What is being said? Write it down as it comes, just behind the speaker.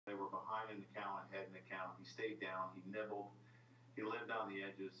finding the count and heading the count. He stayed down. He nibbled. He lived on the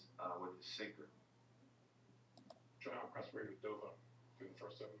edges with the sinker. John, how impressed were you with Dova in the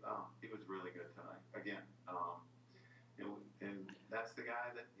first 7? He was really good tonight. Again, and that's the guy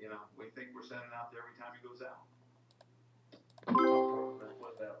that, we think we're sending out there every time he goes out.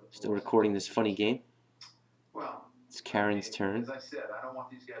 Still recording this funny game. Well, it's Karen's turn. As I said, I don't want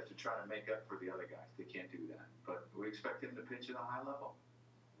these guys to try to make up for the other guys. They can't do that. But we expect him to pitch at a high level.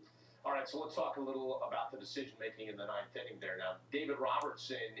 All right, so let's talk a little about the decision-making in the 9th inning there. Now, David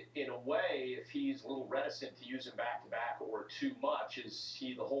Robertson, in a way, if he's a little reticent to use him back-to-back or too much, is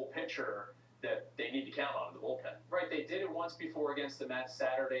he the whole pitcher that they need to count on in the bullpen? Right, they did it once before against the Mets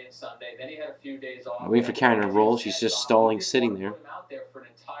Saturday and Sunday. Then he had a few days off. Waiting for Karen to roll. She's just stalling, sitting there. Put him out there for an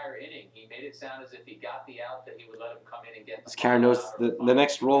entire inning. He made it sound as if he got the out, that he would let him come in and get. As Karen knows the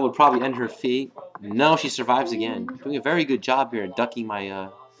next roll would probably end her fee. No, she survives again. Doing a very good job here at ducking my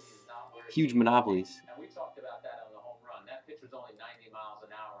huge monopolies. And we talked about that on the home run. That pitch was only 90 miles an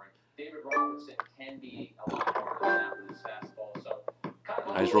hour, and David Robertson can be a lot harder than that with his fastball. So.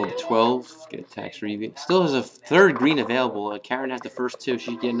 I just rolled a 12, get a tax review. Still has a 3rd green available. Karen has the first 2.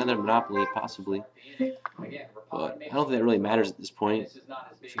 She could get another monopoly, possibly. But I don't think that really matters at this point.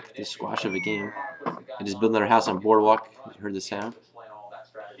 The squash of a game. I just built another house on Boardwalk. You heard the sound.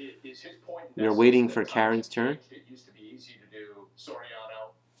 We are waiting for Karen's turn. It used to be easy to do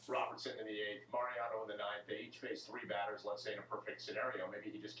Soriano, Robertson in the 8th, Mariano in the 9th. They each face 3 batters, let's say in a perfect scenario. Maybe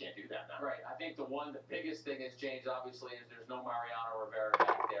he just can't do that now. Right. I think the biggest thing is, James, obviously, is there's no Mariano Rivera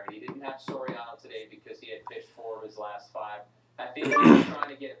back there. He didn't have Soriano today because he had pitched 4 of his last 5. I think he was trying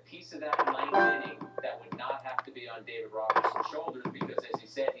to get a piece of that 9th inning that would not have to be on David Robertson's shoulders because, as he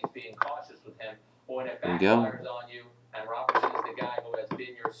said, he's being cautious with him. But when it backfires on you, and Robertson is the guy who has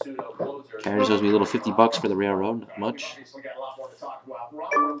been your pseudo closer. Karen owes me a little $50 for the railroad, not much. Obviously got a lot more to talk about.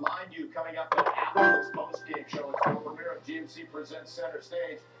 Rob, remind you coming up after this post-game show, it's the premiere of GMC Presents Center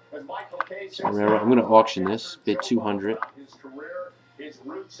Stage. As Michael K says, I'm going to auction this, bid 200. His career, his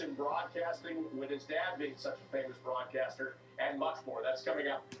roots in broadcasting, with his dad being such a famous broadcaster, and much more. That's coming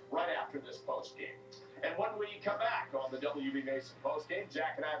up right after this post-game. And when we come back on the WB Mason post-game,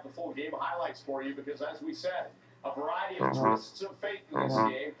 Jack and I have the full game highlights for you because, as we said, a variety of twists of fate in this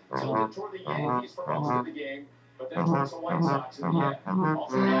game. Tilted toward the Yankees for most of the game, but then towards the White Sox in the end.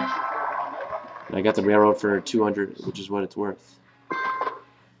 Also the action for I got the railroad for 200, which is what it's worth.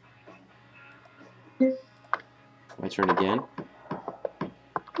 My turn again.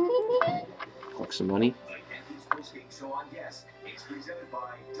 Collect some money.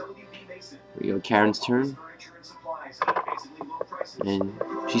 Here we go, Karen's turn. And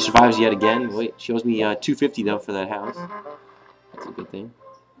she survives yet again. Wait, she owes me $250 though for that house. That's a good thing.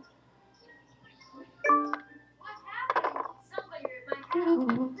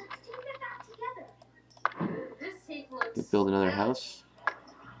 Could build another house.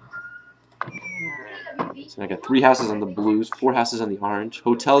 So I got 3 houses on the Blues, 4 houses on the Orange,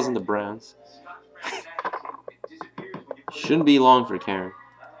 hotels on the Browns. Shouldn't be long for Karen.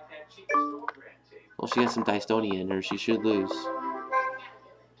 Well, she has some Dystonia in her. She should lose.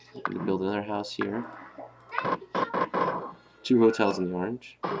 I'm going to build another house here. 2 hotels in the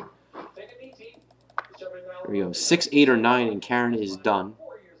Orange. There we go. 6, 8, or 9, and Karen is done.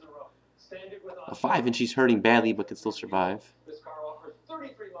 A 5, and she's hurting badly, but can still survive.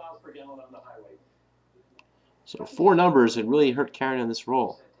 So 4 numbers would really hurt Karen on this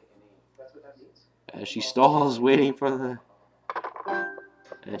roll. As she stalls, waiting for the...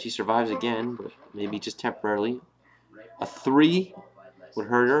 And she survives again, but maybe just temporarily. A 3 would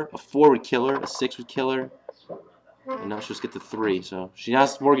hurt her. A 4 would kill her. A 6 would kill her. And now she'll just get the 3. So she now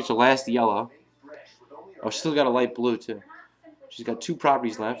has to mortgage the last yellow. Oh, she's still got a light blue, too. She's got 2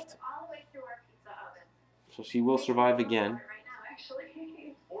 properties left. So she will survive again.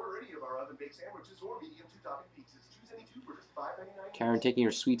 Karen taking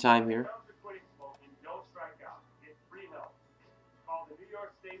her sweet time here.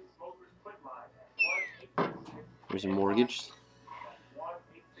 There's a mortgage.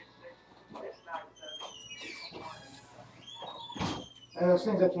 And those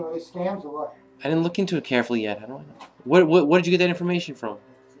things that scams or what? I didn't look into it carefully yet. I don't know. What did you get that information from?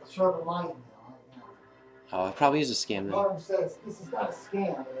 It's short of my email. Oh, it probably is a scam then. Well, says this is not a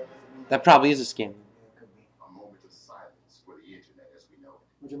scam. That probably is a scam. A moment of silence for the internet as we know it.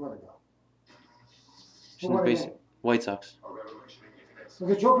 Where'd your mother go? She's in the basement. White Sox. Was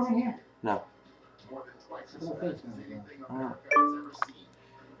there Joker in here? No. Oh.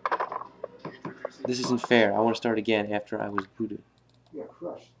 This isn't fair. I want to start again after I was booted. Yeah,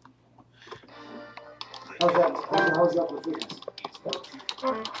 crushed. How's that? How's the upper figures?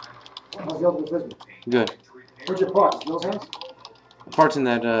 How's the ultimate frisbee? Good. Where's your parts? Bill's house? The part's in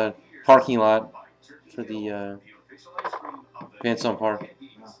that parking lot for the Van Son Park.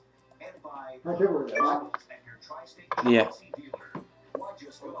 Right there where it is. Yeah.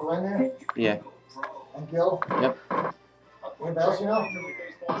 Go in there? Yeah. And Gil? Yep. Anybody else you know?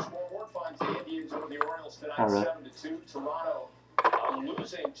 All right. 7-2. Toronto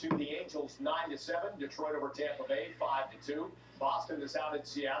losing to the Angels 9-7. Detroit over Tampa Bay 5-2. Boston is out in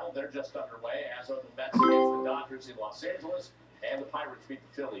Seattle. They're just underway, as are the Mets against the Dodgers in Los Angeles. And the Pirates beat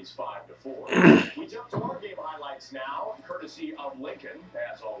the Phillies 5-4. We jump to our game highlights now, courtesy of Lincoln,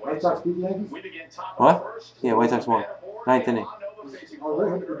 as always. White Sox beat the Yankees? We begin top What? of the first. Yeah, White Sox won. 9th inning. Oh,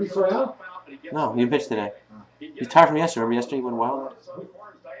 really? He beat Soriano? No, he didn't pitch today. He's tired from yesterday. Remember yesterday he went wild?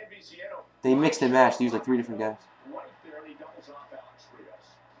 They mixed and matched. They used like 3 different guys. Right there, and he doubles off Alex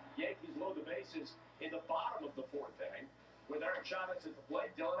Rios. Yankees load the bases in the bottom of the 4th inning. With Eric Chavez at the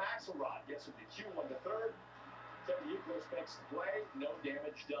plate, Dylan Axelrod gets him to Q1 to 3rd. Kevin Euclid makes the play, no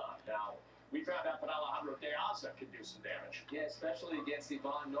damage done. Now, we found out that Alejandro De Aza can do some damage. Yeah, especially against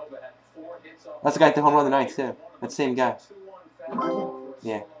Ivan Nova. Had 4 hits off. That's the guy at the home run the 9th too. That same guy. 2-1 fastball for a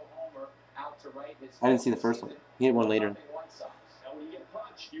Yeah. solo homer out to right. I didn't see the first one. He hit one later. Now, when you get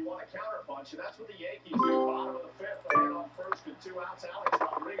punched, you want a counter punch, and that's what the Yankees do. Bottom of the 5th, they hit on first and 2 outs. Alex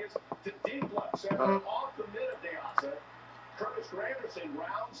Rodriguez to deep left center, off the mid of De Aza. Curtis Granderson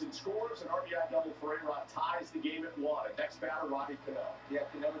rounds and scores, an RBI double for A-Rod ties the game at 1. And next batter, Robbie Cano. Yeah,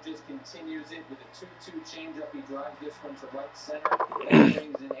 Cano just continues it with a 2-2 changeup. He drives this one to right center. And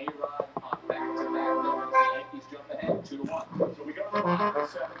brings in A-Rod on back-to-back doubles. The Yankees jump ahead 2-1. So we go to the bottom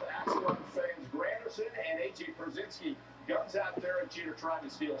of the 7th. Axelrod fans Granderson and A.J. Przinsky guns out there, and Jeter trying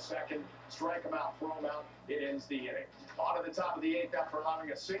to steal second. Strike him out, throw him out. It ends the inning. On to the top of the 8th after allowing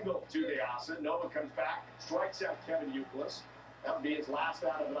a single to De Aza. Nova comes back, strikes out Kevin Euclid. That would be his last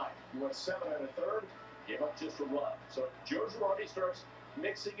out of the night. He went 7 1/3, gave up just a run. So Joe Girardi starts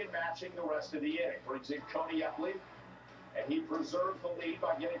mixing and matching the rest of the inning. Brings in Cody Utley, and he preserves the lead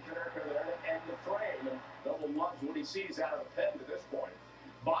by getting Konerko there to end the frame. And Noble loves what he sees out of the pen to this point.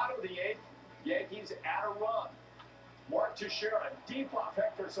 Bottom of the 8th, Yankees add a run. Mark Teixeira, deep off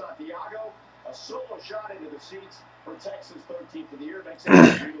Hector Santiago. A solo shot into the seats for Texas 13th of the year. Makes it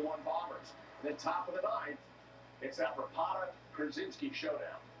 3-1 Bombers. And then top of the 9th, it's that Rapata-Krzyzewski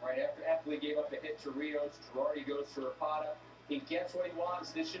showdown. Right after he gave up a hit to Rios, Girardi goes to Rapata. He gets what he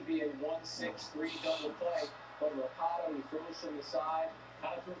wants. This should be a 1-6-3 double play. But Rapata, who throws from the side,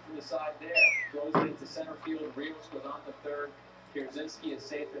 kind of threw from the side there. Throws it into center field. Rios goes on to 3rd. Krzyzewski is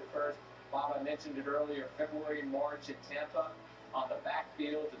safe at 1st. Bob, I mentioned it earlier, February and March in Tampa on the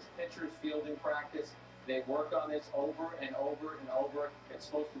backfield. It's pitchers fielding practice. They work on this over and over and over. It's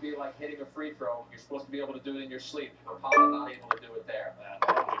supposed to be like hitting a free throw. You're supposed to be able to do it in your sleep. Rapata not able to do it there. That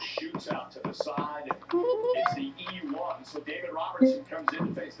ball just shoots out to the side. And it's the E1. So David Robertson comes in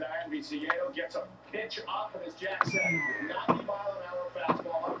to face Diane Viciedo. Gets a pitch up, and as Jack said, 90-mile-an-hour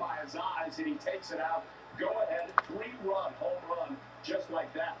fastball up by his eyes, and he takes it out. Go ahead, 3-run home run. Just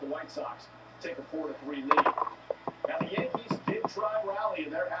like that, the White Sox take a 4-3 lead. Now the Yankees did try rally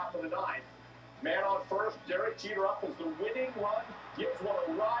in their half of the 9th. Man on first, Derek Jeter up as the winning run. Gives one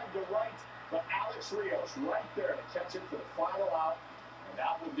a ride to right, but Alex Rios right there to catch it for the final out. And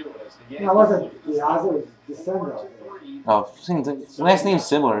that will do it as the Yankees. No, it wasn't De Aza, it was Descendo. Oh, seems like the last name's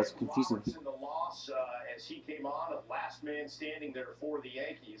similar. It's confusing. In the loss, as he came on, a last man standing there for the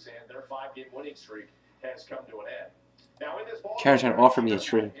Yankees, and their 5-game winning streak has come to an end. Now in this ball, Karen's trying to offer me a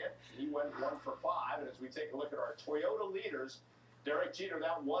trade. He went 1 for 5, and as we take a look at our Toyota leaders, Derek Jeter,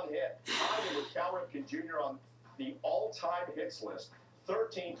 that 1 hit, tied with Cal Ripken Jr. on the all-time hits list,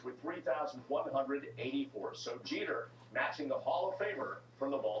 13th with 3,184. So Jeter matching the Hall of Famer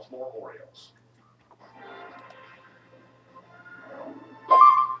from the Baltimore Orioles.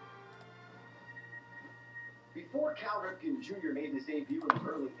 Before Cal Ripken Jr. made his debut in the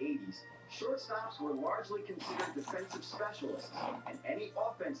early 80s, shortstops were largely considered defensive specialists, and any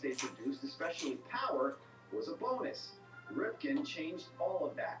offense they produced, especially power, was a bonus. Ripken changed all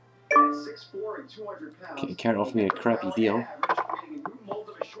of that. At 6'4" and 200 pounds, Okay, Karen offered me a crappy deal. creating a new mold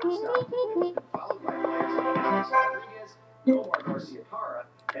of a shortstop that has been followed by players like Alex Rodriguez, Nomar Garciaparra,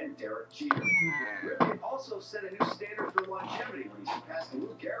 and Derek Jeter. Ripken also set a new standard for longevity when he surpassed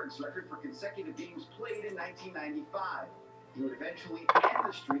Lou Gehrig's record for consecutive games played in 1995. He would eventually end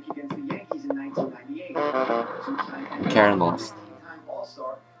the streak against the Yankees in 1998. Two-time Karen lost.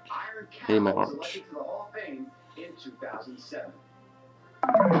 All-Star Iron Hey, my Cal was orange. elected to the Hall of Fame in 2007.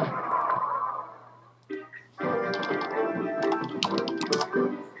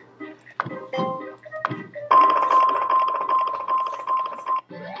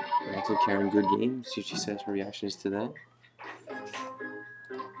 Until Karen, good game. See what she says. Her reaction is to that.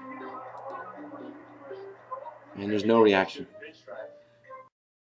 And there's no reaction.